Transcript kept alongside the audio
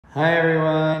Hi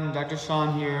everyone, Dr.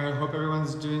 Shaun here. Hope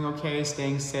everyone's doing okay,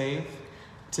 staying safe.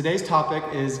 Today's topic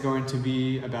is going to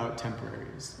be about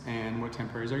temporaries and what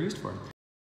temporaries are used for.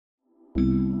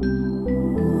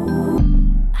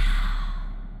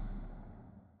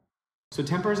 So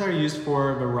temporaries are used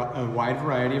for a wide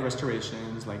variety of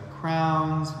restorations like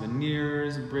crowns,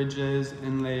 veneers, bridges,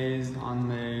 inlays,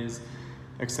 onlays,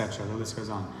 etc. The list goes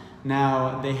on.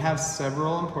 Now, they have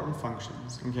several important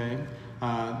functions, okay?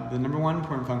 The number one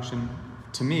important function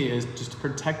to me is just to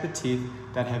protect the teeth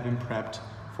that have been prepped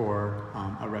for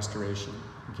a restoration,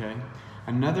 okay?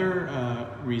 Another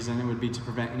reason it would be to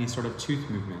prevent any sort of tooth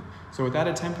movement. So without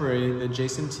a temporary, the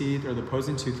adjacent teeth or the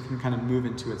opposing tooth can kind of move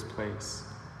into its place.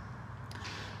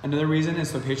 Another reason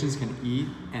is so patients can eat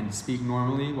and speak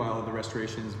normally while the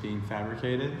restoration is being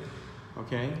fabricated,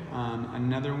 okay?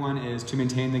 Another one is to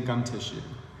maintain the gum tissue.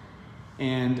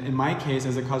 And in my case,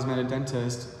 as a cosmetic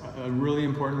dentist, a really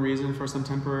important reason for some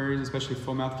temporaries, especially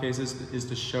full mouth cases, is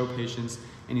to show patients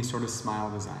any sort of smile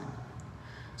design.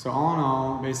 So all in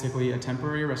all, basically a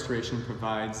temporary restoration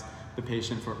provides the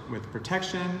patient with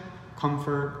protection,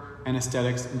 comfort, and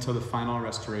aesthetics until the final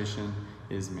restoration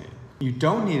is made. You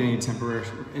don't need any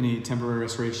temporary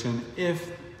restoration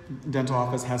if the dental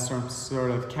office has some sort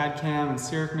of CAD/CAM and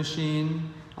CEREC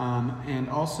machine, and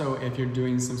also if you're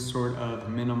doing some sort of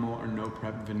minimal or no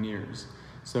prep veneers.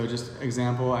 So just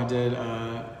example, I did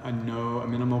a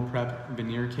minimal prep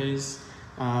veneer case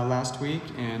last week,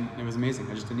 and it was amazing.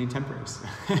 I just didn't need temporaries.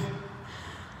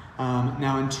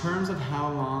 Now, in terms of how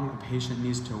long a patient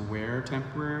needs to wear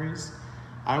temporaries,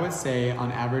 I would say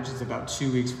on average it's about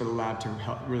 2 weeks for the lab to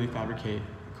help really fabricate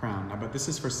a crown. Now, but this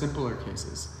is for simpler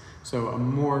cases. So a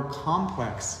more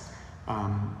complex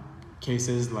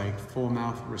cases like full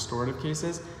mouth restorative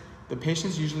cases, the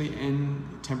patient's usually in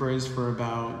temporaries for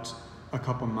about a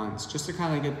couple months just to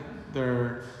kind of get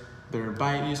their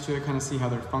bite used to it, kind of see how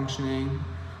they're functioning.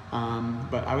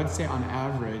 But I would say on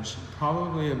average,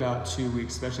 probably about 2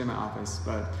 weeks, especially in my office.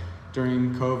 But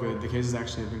during COVID, the cases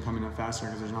actually have been coming up faster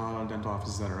because there's not a lot of dental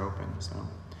offices that are open. So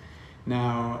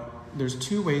now there's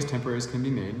two ways temporaries can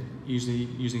be made, usually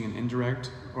using an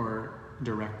indirect or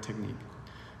direct technique.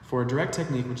 For a direct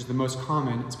technique, which is the most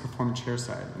common, it's performed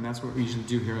chairside, and that's what we usually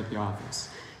do here at the office.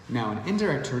 Now, an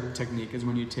indirect technique is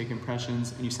when you take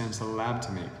impressions and you send it to the lab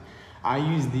to make. I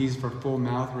use these for full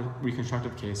mouth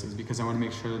reconstructive cases because I want to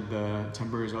make sure that the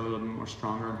temporaries are a little bit more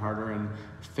stronger and harder and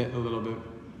fit a little bit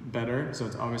better. So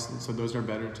those are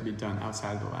better to be done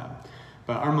outside of the lab.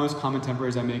 But our most common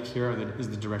temporaries I make here is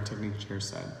the direct technique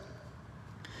chairside.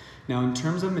 Now, in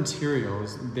terms of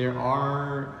materials, there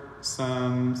are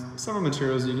several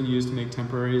materials you can use to make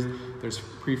temporaries. There's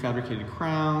prefabricated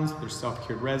crowns, there's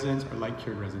self-cured resins or light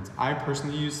cured resins. I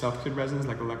personally use self-cured resins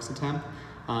like Alexa-Temp.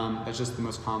 That's just the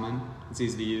most common. It's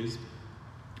easy to use.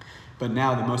 But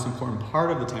now the most important part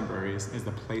of the temporaries is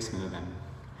the placement of them.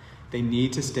 They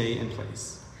need to stay in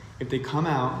place. If they come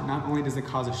out, not only does it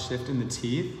cause a shift in the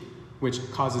teeth, which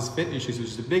causes fit issues, which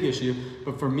is a big issue,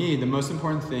 but for me, the most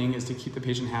important thing is to keep the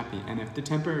patient happy. And if the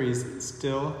temporary is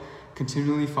still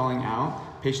continually falling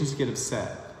out, patients get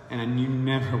upset, and you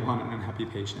never want an unhappy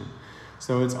patient.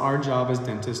 So it's our job as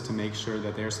dentists to make sure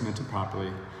that they're cemented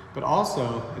properly, but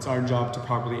also it's our job to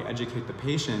properly educate the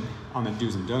patient on the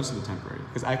do's and don'ts of the temporary.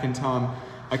 Because I can tell them,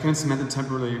 I can cement the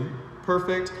temporary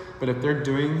perfect, but if they're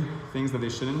doing things that they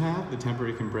shouldn't have, the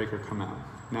temporary can break or come out.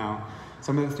 Now,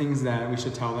 some of the things that we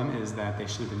should tell them is that they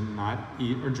should not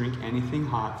eat or drink anything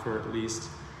hot for at least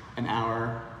an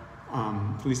hour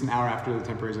after the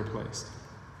temporaries are placed.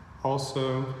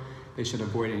 Also, they should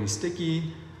avoid any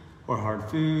sticky or hard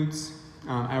foods.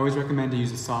 I always recommend to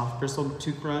use a soft bristle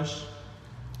toothbrush.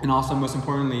 And also, most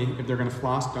importantly, if they're gonna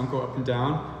floss, don't go up and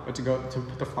down, but to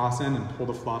put the floss in and pull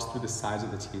the floss through the sides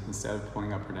of the teeth instead of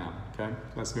pulling up or down, okay?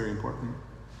 That's very important.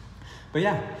 But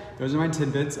yeah, those are my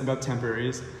tidbits about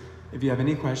temporaries. If you have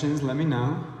any questions, let me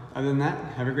know. Other than that,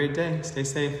 have a great day. Stay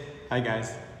safe. Bye,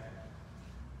 guys.